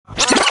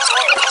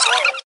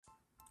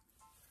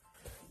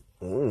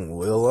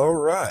Well, all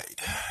right.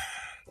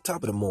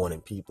 Top of the morning,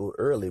 people.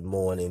 Early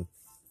morning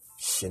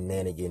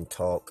shenanigan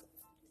talk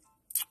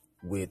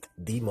with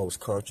the most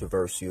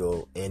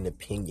controversial and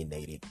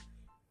opinionated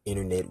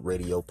internet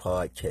radio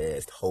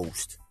podcast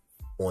host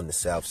on the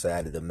south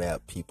side of the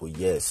map, people.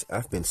 Yes,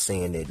 I've been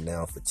saying that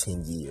now for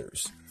 10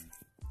 years.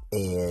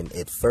 And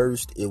at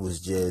first, it was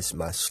just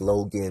my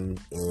slogan,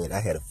 and I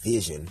had a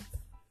vision.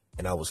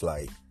 And I was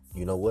like,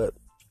 you know what?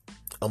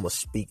 I'm going to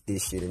speak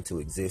this shit into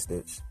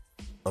existence.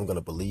 I'm going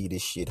to believe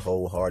this shit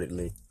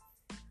wholeheartedly.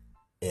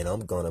 And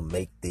I'm going to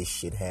make this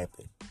shit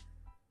happen.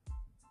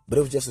 But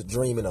it was just a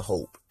dream and a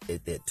hope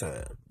at that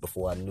time.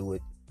 Before I knew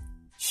it,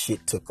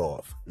 shit took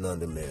off,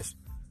 nonetheless.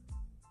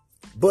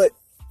 But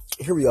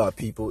here we are,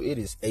 people. It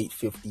is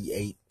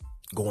 8:58,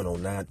 going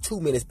on 2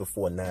 minutes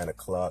before 9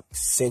 o'clock,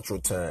 Central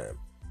Time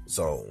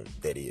Zone,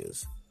 that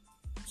is.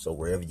 So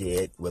wherever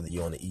you're at, whether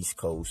you're on the East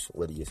Coast,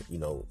 whether you're,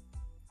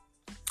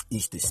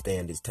 Eastern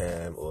Standard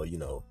Time, or,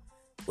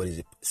 what is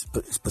it,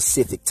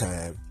 Pacific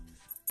Time,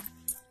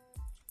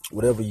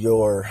 whatever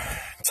your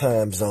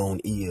time zone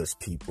is,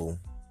 people,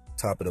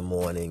 top of the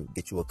morning,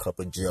 get you a cup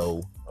of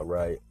Joe, all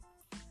right?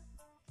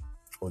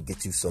 Or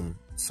get you some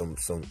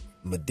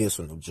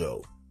medicinal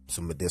Joe,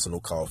 some medicinal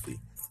coffee.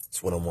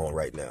 That's what I'm on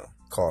right now,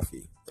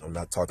 coffee. I'm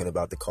not talking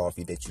about the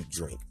coffee that you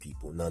drink,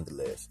 people,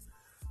 nonetheless.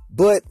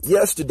 But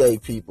yesterday,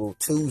 people,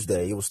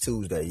 Tuesday, it was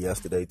Tuesday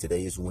yesterday,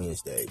 today is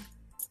Wednesday.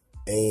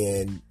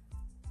 And,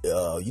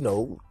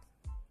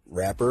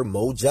 rapper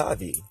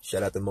Mojave,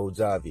 shout out to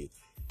Mojave.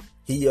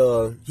 He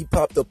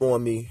popped up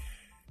on me,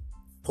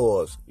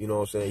 pause, you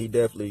know what I'm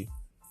saying?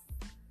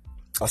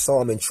 I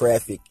saw him in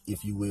traffic,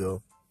 if you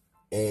will,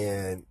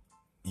 and,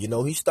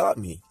 he stopped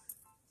me.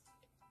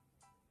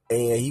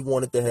 And he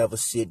wanted to have a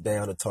sit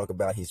down to talk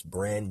about his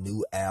brand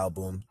new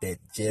album that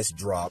just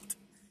dropped.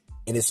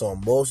 And it's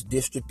on most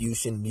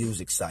distribution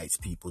music sites,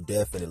 people,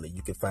 definitely.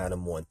 You can find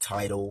them on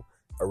Tidal,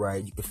 all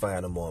right? You can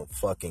find them on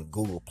fucking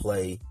Google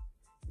Play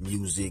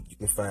Music. You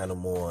can find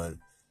them on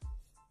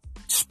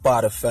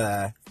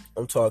Spotify.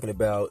 I'm talking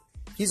about,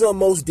 he's on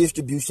most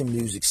distribution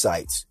music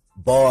sites.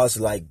 Bars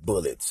Like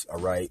Bullets, all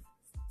right?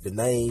 The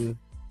name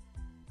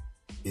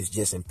is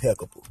just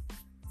impeccable.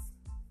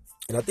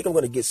 And I think I'm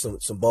going to get some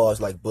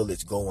Bars Like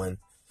Bullets going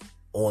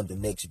on the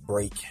next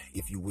break,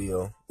 if you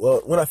will.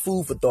 Well, when I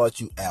food for thought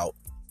you out,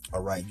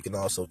 all right, you can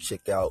also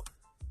check out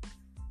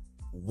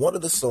one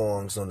of the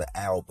songs on the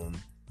album,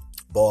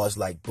 Bars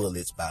Like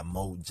Bullets by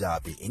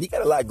Mojave. And he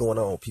got a lot going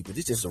on, people.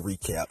 This is just a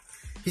recap.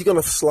 He's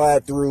going to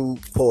slide through,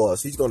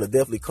 pause. He's going to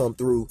definitely come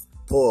through,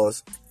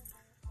 pause.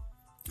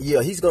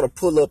 Yeah, he's going to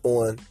pull up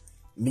on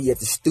me at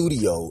the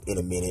studio in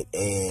a minute.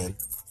 And,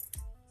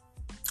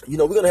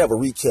 we're going to have a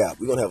recap.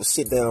 We're going to have a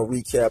sit-down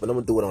recap. And I'm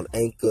going to do it on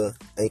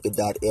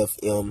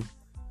Anchor.fm.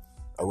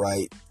 All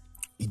right.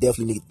 You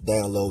definitely need to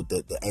download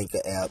the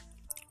Anchor app.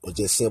 Or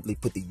just simply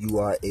put the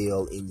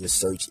URL in your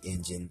search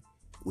engine,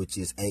 which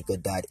is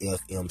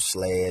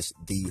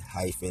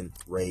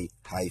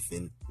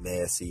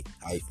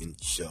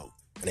anchor.fm/the-ray-massey-show.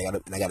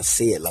 And I gotta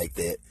say it like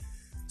that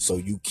so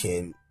you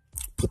can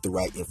put the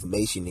right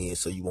information in,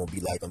 so you won't be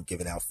like I'm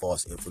giving out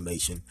false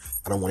information.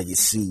 I don't want to get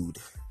sued.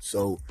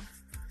 So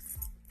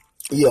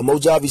yeah,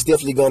 Mojave's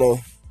definitely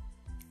gonna,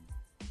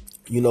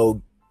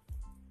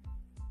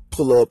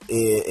 pull up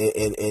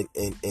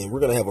and we're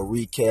gonna have a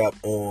recap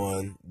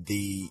on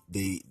the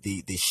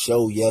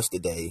show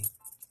yesterday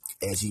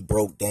as he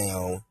broke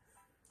down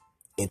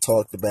and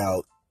talked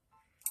about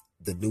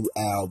the new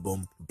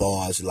album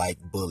Bars Like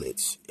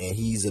Bullets. And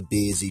he's a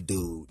busy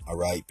dude, all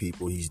right,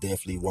 people. He's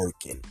definitely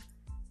working,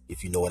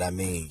 if you know what I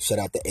mean. Shout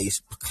out to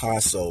Ace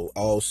Picasso,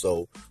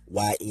 also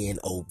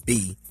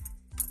YNOB,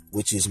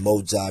 which is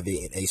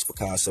Mojave and Ace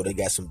Picasso. They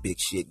got some big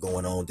shit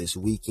going on this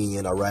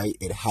weekend, all right,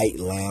 at Height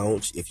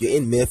Lounge. If you're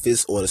in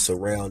Memphis or the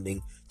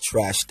surrounding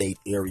tri-state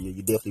area,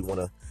 you definitely want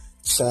to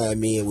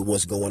chime in with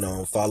what's going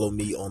on. Follow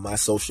me on my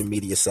social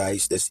media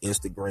sites. That's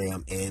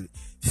Instagram and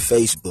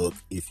Facebook,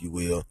 if you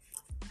will.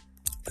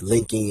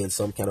 Link in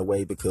some kind of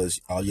way,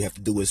 because all you have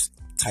to do is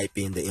type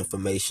in the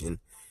information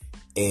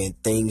and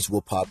things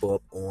will pop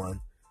up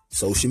on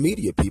social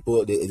media,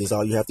 people. It is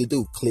all you have to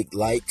do. Click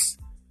likes.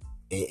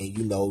 And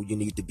you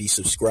need to be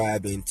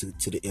subscribing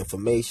to the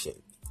information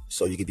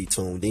so you can be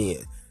tuned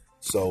in.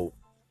 So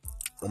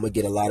I'm going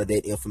to get a lot of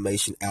that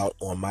information out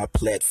on my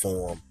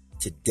platform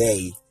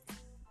today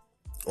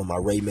on my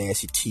Ray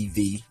Massey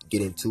TV.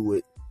 Get into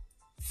it.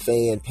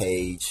 Fan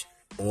page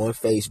on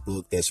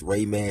Facebook. That's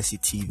Ray Massey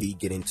TV.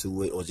 Get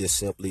into it. Or just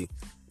simply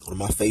go to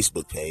my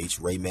Facebook page,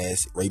 Ray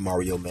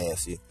Mario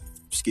Massey.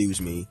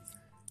 Excuse me.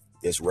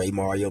 That's Ray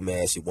Mario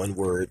Massey. One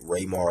word,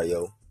 Ray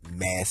Mario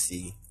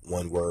Massey.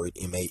 One word,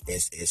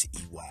 Massey.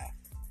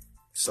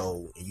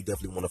 So, and you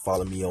definitely want to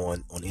follow me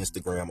on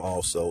Instagram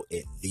also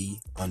at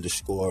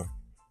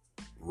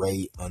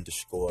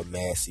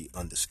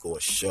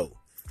 @the_Ray_Massey_show.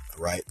 All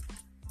right.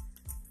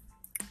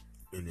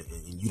 And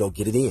you don't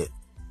get it in.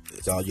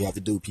 That's all you have to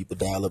do. People,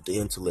 dial up the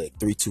intellect.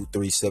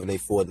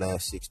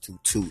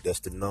 323-784-9622.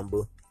 That's the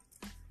number.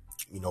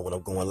 When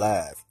I'm going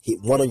live.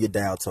 Hit 1 on your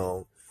dial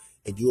tone.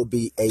 and you'll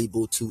be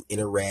able to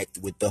interact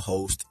with the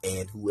host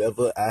and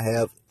whoever I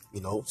have,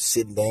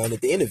 sitting down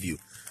at the interview,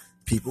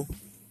 people,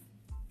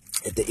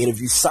 at the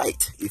interview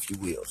site, if you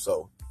will.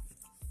 So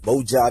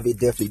Mojave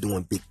definitely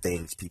doing big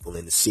things, people,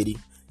 in the city.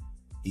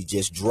 He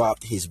just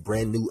dropped his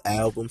brand new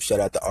album. Shout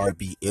out to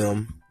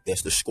RBM.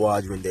 That's the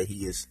squadron that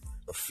he is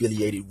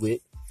affiliated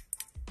with.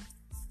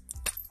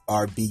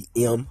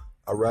 RBM,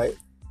 all right?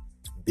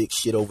 Big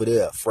shit over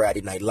there.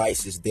 Friday Night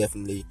Lights is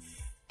definitely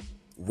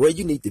where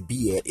you need to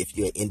be at if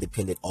you're an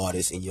independent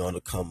artist and you're on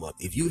the come up.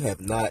 If you have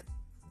not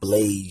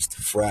blazed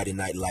Friday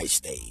Night Lights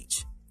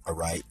stage, all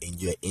right, and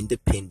you're an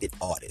independent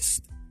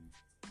artist,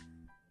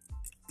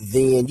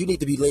 then you need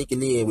to be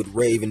linking in with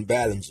Raven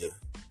Ballinger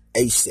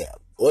ASAP.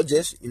 Or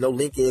just,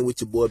 link in with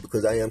your boy,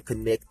 because I am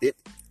connected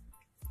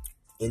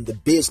in the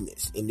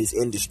business, in this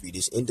industry,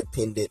 this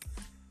independent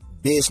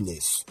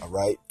business, all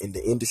right, in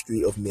the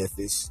industry of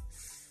Memphis.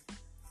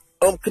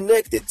 I'm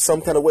connected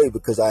some kind of way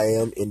because I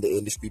am in the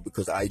industry,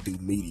 because I do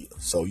media.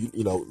 So,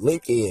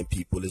 link in,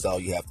 people, is all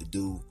you have to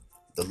do.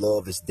 The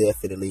love is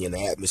definitely in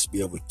the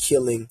atmosphere. We're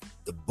killing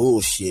the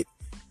bullshit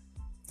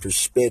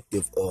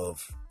perspective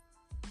of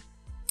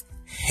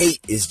hate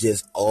is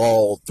just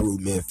all through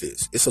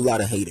Memphis. It's a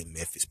lot of hate in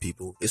Memphis,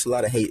 people. It's a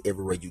lot of hate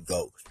everywhere you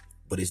go.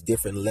 But it's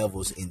different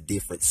levels in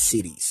different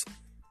cities.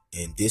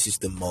 And this is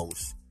the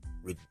most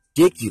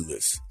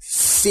ridiculous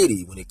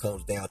city when it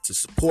comes down to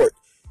support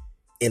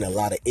in a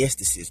lot of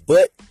instances.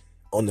 But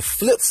on the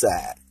flip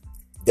side,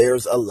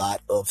 there's a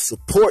lot of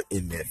support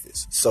in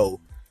Memphis. So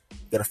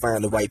you gotta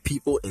find the right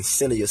people and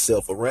center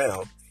yourself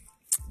around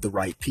the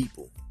right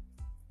people.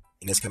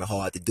 And that's kind of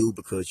hard to do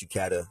because you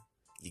gotta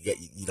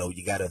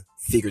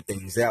figure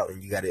things out,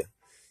 and you gotta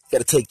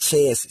take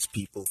chances,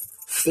 people.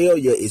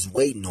 Failure is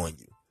waiting on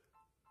you.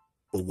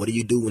 But what do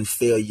you do when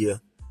failure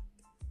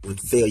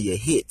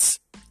hits?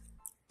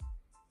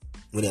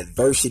 When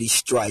adversity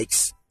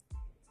strikes,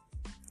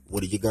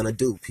 what are you gonna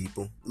do,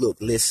 people? Look,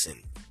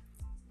 listen.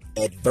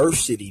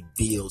 Adversity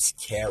builds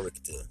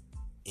character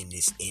in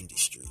this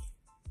industry.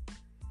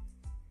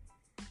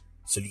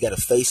 So you gotta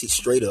face it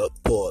straight up,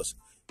 pause,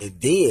 and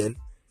then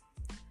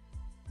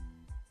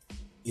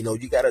you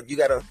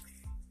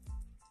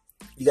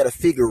gotta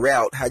figure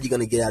out how you're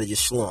gonna get out of your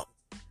slump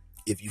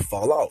if you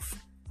fall off.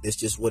 That's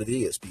just what it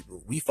is,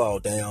 people. We fall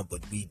down,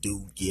 but we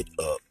do get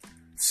up.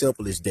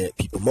 Simple as that,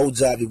 people.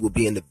 Mojave will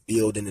be in the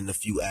building in a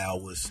few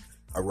hours,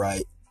 all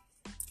right?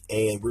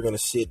 And we're gonna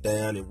sit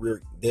down, and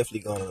we're definitely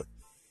gonna,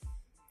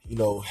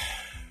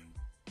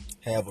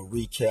 have a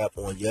recap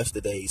on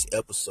yesterday's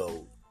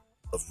episode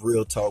of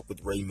Real Talk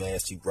with Ray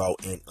Massey, Raw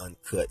and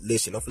Uncut.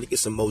 Listen, I'm finna get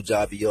some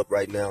Mojave up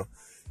right now.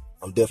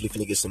 I'm definitely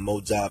finna get some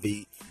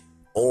Mojave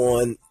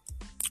on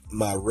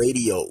my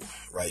radio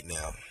right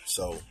now.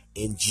 So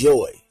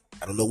enjoy.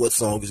 I don't know what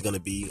song it's gonna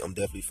be. I'm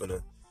definitely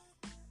finna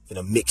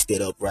mix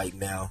that up right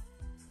now.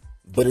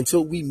 But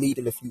until we meet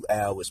in a few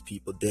hours,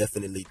 people,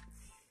 definitely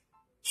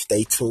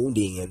stay tuned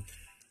in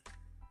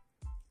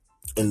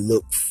and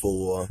look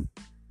for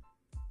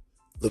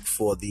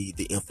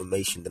the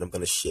information that I'm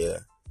gonna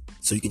share,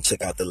 so you can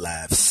check out the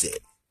live set.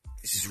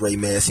 This is Ray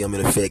Massey. I'm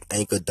in effect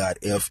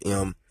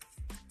anchor.fm/The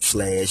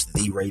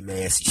Ray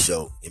Massey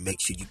Show, and make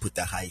sure you put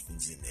the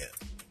hyphens in there.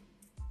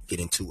 Get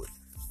into it.